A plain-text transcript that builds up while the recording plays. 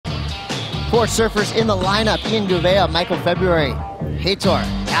4 surfers in the lineup: Ian Gouveia, Michael February, Heitor,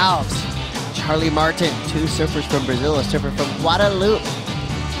 Alves, Charly Martin, 2 surfers from Brazil, a surfer from Guadalupe,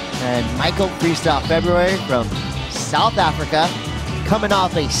 and Michael Freestyle February from South Africa, coming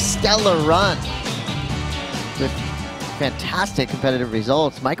off a stellar run with fantastic competitive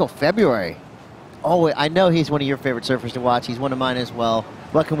results. Michael February, oh, I know he's one of your favorite surfers to watch. He's one of mine as well.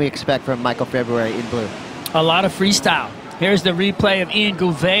 What can we expect from Michael February in blue? A lot of freestyle. Here's the replay of Ian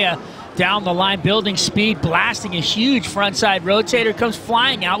Gouveia down the line, building speed, blasting a huge frontside rotator, comes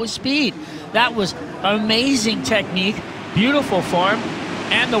flying out with speed. That was amazing technique, beautiful form,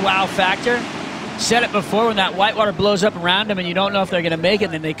 and the wow factor. Said it before, when that whitewater blows up around them and you don't know if they're going to make it,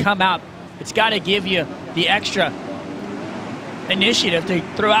 and then they come out, it's got to give you the extra initiative to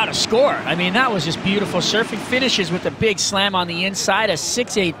throw out a score. I mean, that was just beautiful surfing. Finishes with a big slam on the inside, a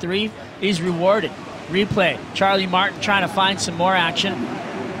 6.83. He's rewarded. Replay, Charly Martin trying to find some more action.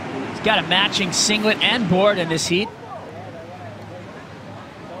 He's got a matching singlet and board in this heat.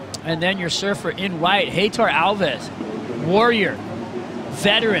 And then your surfer in white, Heitor Alves, warrior,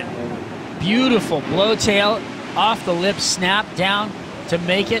 veteran, beautiful blowtail, off the lip snap down to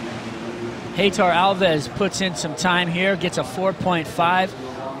make it. Heitor Alves puts in some time here, gets a 4.5,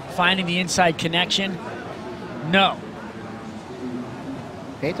 finding the inside connection. No.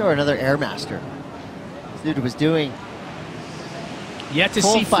 Heitor, another air master. This dude was doing yet to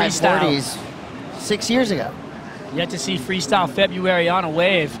full see freestyle 540s 6 years ago. Yet to see freestyle February on a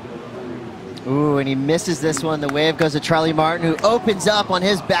wave. Ooh, and he misses this one. The wave goes to Charly Martin, who opens up on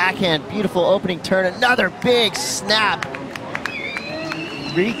his backhand. Beautiful opening turn. Another big snap.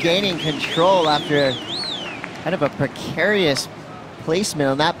 Regaining control after kind of a precarious placement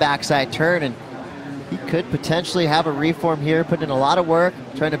on that backside turn, and he could potentially have a reform here, put in a lot of work,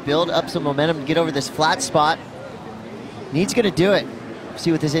 trying to build up some momentum and get over this flat spot. He's gonna do it.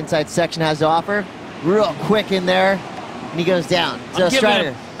 See what this inside section has to offer. Real quick in there, and he goes down. So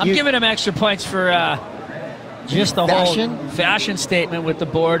I'm giving him extra points for just the fashion? whole fashion statement with the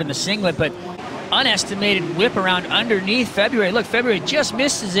board and the singlet, but unestimated whip around underneath February. Look, February just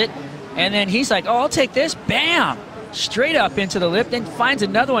misses it, and then he's like, oh, I'll take this. Bam! Straight up into the lip, then finds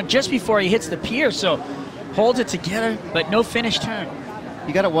another one just before he hits the pier, so holds it together, but no finish turn.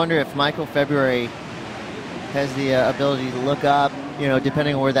 You got to wonder if Michael February has the ability to look up, you know,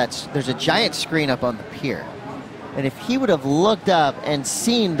 depending on where there's a giant screen up on the pier. And if he would have looked up and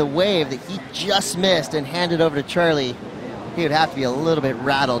seen the wave that he just missed and handed over to Charly, he would have to be a little bit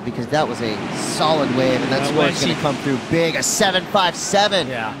rattled, because that was a solid wave, and that's where it's going to come through big. A 7.57.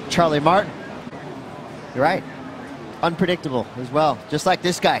 Yeah. Charly Martin. You're right. Unpredictable as well, just like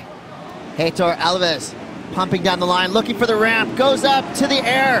this guy. Heitor Alves pumping down the line, looking for the ramp, goes up to the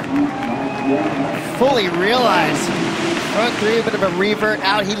air. Fully realized. Front three, a bit of a revert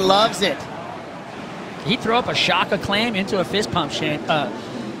out. He loves it. He'd throw up a shaka claim into a fist pump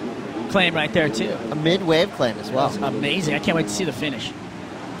claim right there, too. A mid-wave claim as well. That's amazing. I can't wait to see the finish.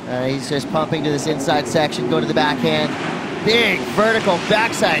 He's just pumping to this inside section, go to the backhand. Big vertical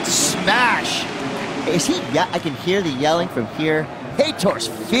backside smash. Is he? Yeah, I can hear the yelling from here. Heitor's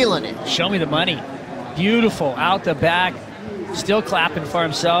feeling it. Show me the money. Beautiful out the back. Still clapping for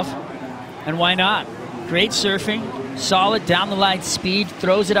himself. And why not? Great surfing. Solid down the line speed.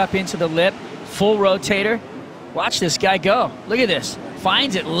 Throws it up into the lip. Full rotator. Watch this guy go. Look at this.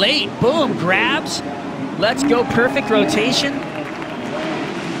 Finds it late. Boom. Grabs. Let's go. Perfect rotation.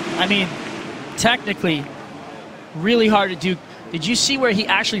 I mean, technically, really hard to do. Did you see where he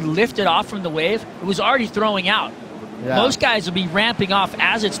actually lifted off from the wave? It was already throwing out. Yeah. Most guys will be ramping off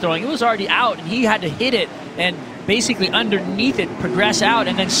as it's throwing. It was already out, and he had to hit it and basically underneath it progress out,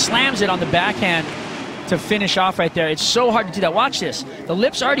 and then slams it on the backhand to finish off right there. It's so hard to do that. Watch this. The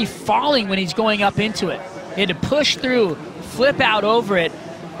lip's already falling when he's going up into it. He had to push through, flip out over it,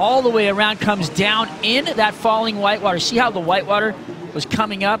 all the way around, comes down in that falling whitewater. See how the whitewater was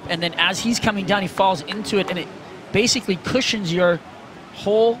coming up, and then as he's coming down, he falls into it, and it basically cushions your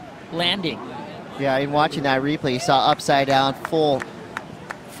whole landing. Yeah, in watching that replay, you saw upside down, full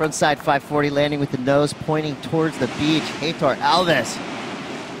frontside 540 landing with the nose pointing towards the beach. Heitor Alves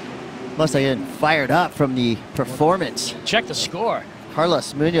must have been fired up from the performance. Check the score.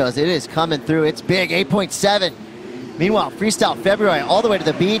 Carlos Munoz, it is coming through. It's big, 8.7. Meanwhile, Freestyle February all the way to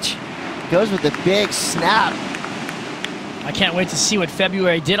the beach. Goes with the big snap. I can't wait to see what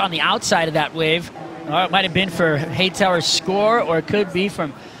February did on the outside of that wave. Or it might have been for Heitor's score, or it could be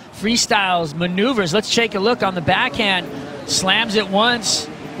from Freestyle's maneuvers. Let's take a look on the backhand. Slams it once,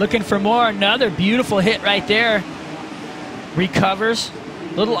 looking for more. Another beautiful hit right there. Recovers,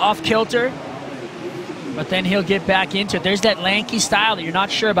 little off kilter. But then he'll get back into it. There's that lanky style that you're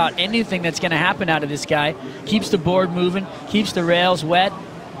not sure about anything that's going to happen out of this guy. Keeps the board moving, keeps the rails wet.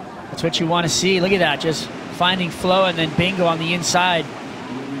 That's what you want to see. Look at that, just finding flow, and then bingo on the inside.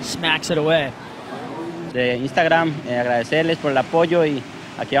 Smacks it away. De Instagram, agradecerles por el apoyo y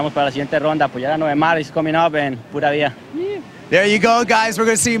aquí vamos para la siguiente ronda. Apoyar a Novemar is coming up and pura vida. There you go, guys. We're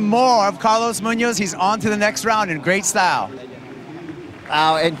going to see more of Carlos Munoz. He's on to the next round in great style.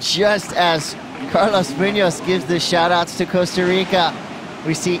 Wow, and just as Carlos Munoz gives the shout-outs to Costa Rica,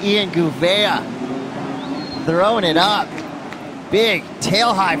 we see Ian Gouveia throwing it up. Big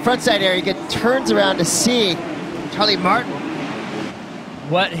tail high, frontside air. He turns around to see Charly Martin.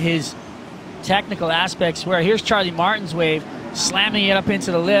 What his technical aspects were. Here's Charly Martin's wave, slamming it up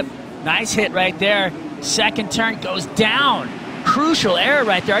into the lip. Nice hit right there. Second turn goes down. Crucial error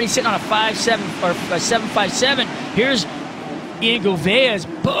right there. Already sitting on a 5.7 or a 7.57. Here's Ian Gouveia's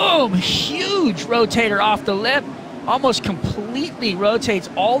boom, huge rotator off the lip. Almost completely rotates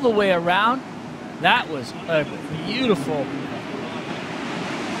all the way around. That was a beautiful,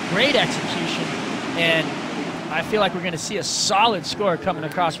 great execution, and I feel like we're going to see a solid score coming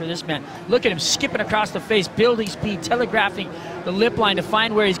across for this man. Look at him skipping across the face, building speed, telegraphing the lip line to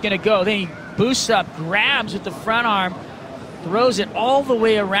find where he's going to go. Then he boosts up, grabs with the front arm, throws it all the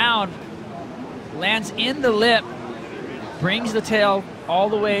way around, lands in the lip, brings the tail all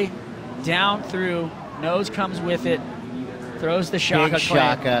the way down through, nose comes with it, throws the shaka. Big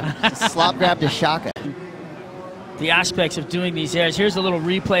shaka. Slop grab to shaka. The aspects of doing these airs. Here's a little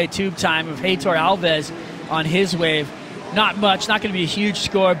replay tube time of Heitor Alves on his wave. Not much, not going to be a huge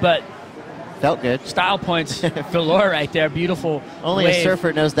score, but felt good. Style points galore right there. Beautiful. Only wave. A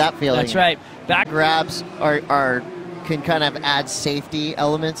surfer knows that feeling. That's right. Back grabs can kind of add safety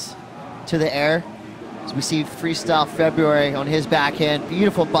elements to the air. So we see Freestyle February on his backhand.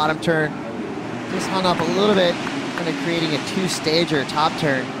 Beautiful bottom turn. Just hung up a little bit, kind of creating a two-stager top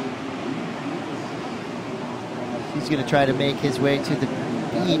turn. He's going to try to make his way to the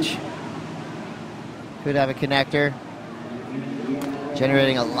beach. Could have a connector.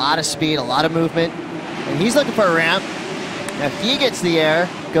 Generating a lot of speed, a lot of movement. And he's looking for a ramp. Now, if he gets the air,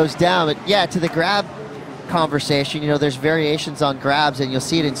 goes down. But yeah, to the grab conversation, you know, there's variations on grabs, and you'll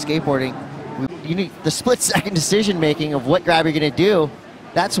see it in skateboarding. You need the split-second decision-making of what grab you're going to do.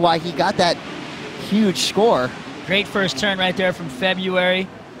 That's why he got that huge score. Great first turn right there from February,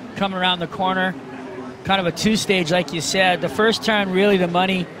 coming around the corner. Kind of a two-stage, like you said. The first turn, really the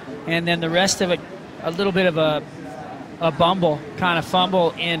money, and then the rest of it, a little bit of a bumble, kind of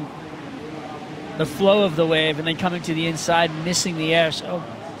fumble in the flow of the wave, and then coming to the inside, missing the air. So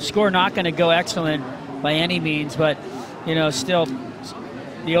score not going to go excellent by any means, but, you know, still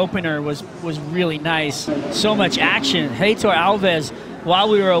the opener was really nice. So much action. Heitor Alves, while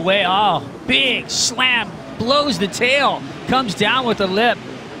we were away, oh, big slam, blows the tail, comes down with the lip.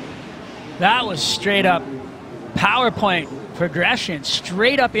 That was straight up PowerPoint progression,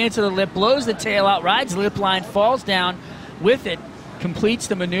 straight up into the lip, blows the tail out, rides lip line, falls down with it, completes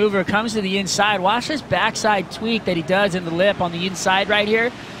the maneuver, comes to the inside. Watch this backside tweak that he does in the lip on the inside right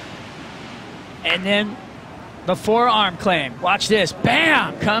here. And then the forearm claim. Watch this.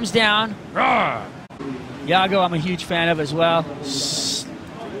 Bam! Comes down. Roar. Yago, I'm a huge fan of as well.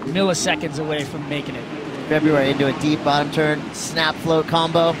 Milliseconds away from making it. February into a deep bottom turn, snap float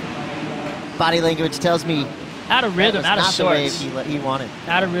combo. Body language tells me out of rhythm, out of sorts. The wave he wanted.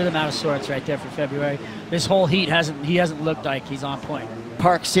 Out of rhythm, out of sorts right there for February. This whole heat he hasn't looked like he's on point.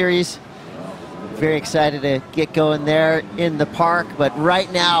 Park series. Very excited to get going there in the park, but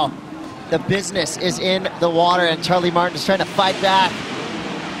right now the business is in the water, and Charly Martin is trying to fight back.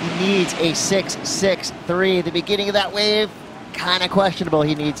 He needs a 6.63. The beginning of that wave, kind of questionable.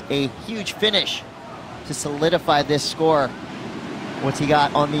 He needs a huge finish to solidify this score. What's he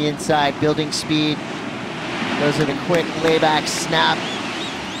got on the inside? Building speed. Goes with a quick layback snap.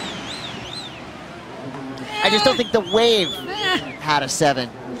 I just don't think the wave had a 7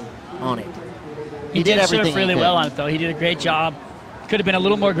 on it. He did everything really well on it, though. He did a great job. Could have been a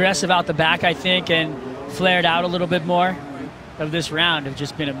little more aggressive out the back, I think, and flared out a little bit more. Of this round have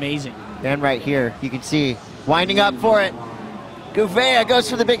just been amazing. And right here, you can see, winding up for it. Gouveia goes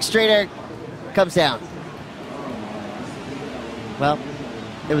for the big straight air, comes down. Well,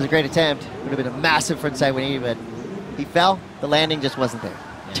 it was a great attempt. Would have been a massive frontside 180, but he fell. The landing just wasn't there.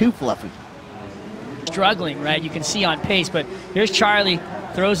 Too fluffy. Struggling, right? You can see on pace, but here's Charly,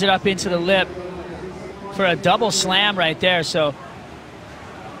 throws it up into the lip for a double slam right there. So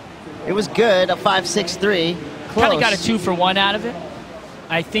it was good, a 5.63. Kind of got a 2 for 1 out of it.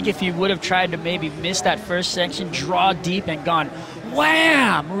 I think if he would have tried to maybe miss that first section, draw deep and gone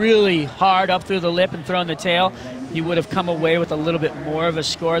wham really hard up through the lip and thrown the tail, he would have come away with a little bit more of a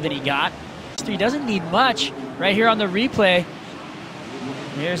score than he got. He doesn't need much. Right here on the replay,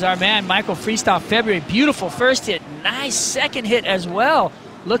 here's our man, Michael Freestyle February. Beautiful first hit, nice second hit as well.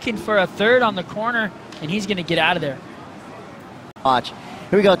 Looking for a third on the corner, and he's gonna get out of there. Watch.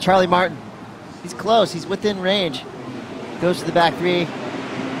 Here we go, Charly Martin. He's close, he's within range. Goes to the back three,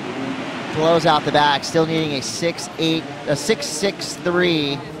 blows out the back, still needing a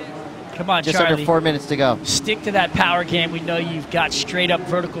 6.663. Come on, just Charly. under 4 minutes to go. Stick to that power game. We know you've got straight up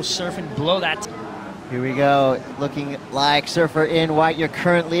vertical surfing. Blow that. Here we go, looking like surfer in white, your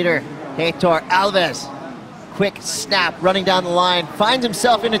current leader, Heitor Alves. Quick snap, running down the line, finds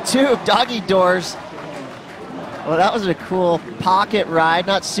himself in a tube, doggy doors. Well, that was a cool pocket ride,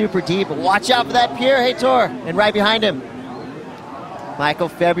 not super deep, but watch out for that pier, Heitor, and right behind him, Michael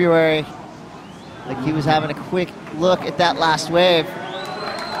February. Like he was having a quick look at that last wave.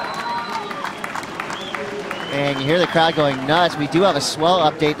 And you hear the crowd going nuts. We do have a swell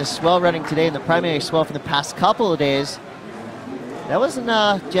update. The swell running today, and the primary swell from the past couple of days, that wasn't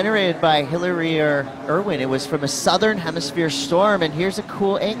generated by Hillary or Irwin. It was from a southern hemisphere storm. And here's a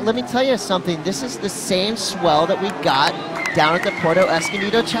cool angle. Let me tell you something. This is the same swell that we got down at the Puerto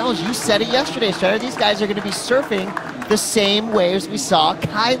Escondido Challenge. You said it yesterday, Strider. These guys are going to be surfing the same waves we saw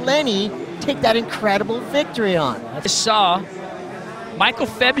Kai Lenny take that incredible victory on. I saw Michael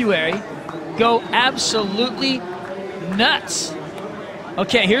February go absolutely nuts.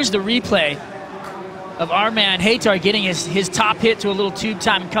 Okay, here's the replay of our man Heitor getting his top hit to a little tube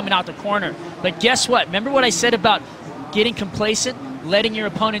time and coming out the corner. But guess what? Remember what I said about getting complacent, letting your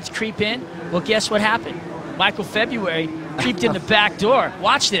opponents creep in? Well, guess what happened? Michael February creeped in the back door.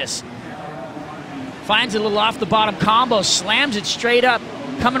 Watch this. Finds a little off the bottom combo, slams it straight up,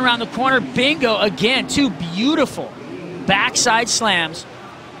 coming around the corner, bingo again. Two beautiful backside slams.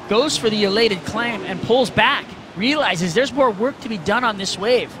 Goes for the elated claim and pulls back. Realizes there's more work to be done on this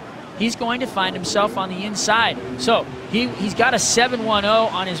wave. He's going to find himself on the inside. So he's got a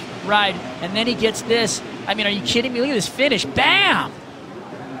 7.10 on his ride, and then he gets this. I mean, are you kidding me? Look at this finish. Bam!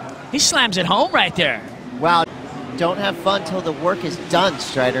 He slams it home right there. Wow. Don't have fun till the work is done,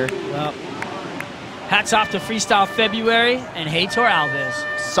 Strider. Well, hats off to Freestyle February and Heitor Alves.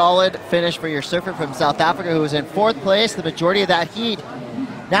 Solid finish for your surfer from South Africa, who was in 4th place the majority of that heat.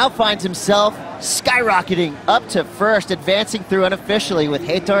 Now finds himself skyrocketing up to 1st, advancing through unofficially with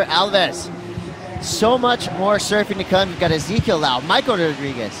Heitor Alves. So much more surfing to come. You've got Ezekiel Lau, Michael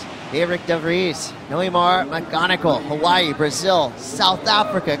Rodriguez, Eric DeVries, Noimar McGonigal, Hawaii, Brazil, South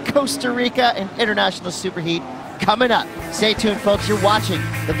Africa, Costa Rica, and International Superheat coming up. Stay tuned, folks. You're watching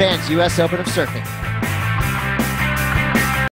the Vans U.S. Open of Surfing.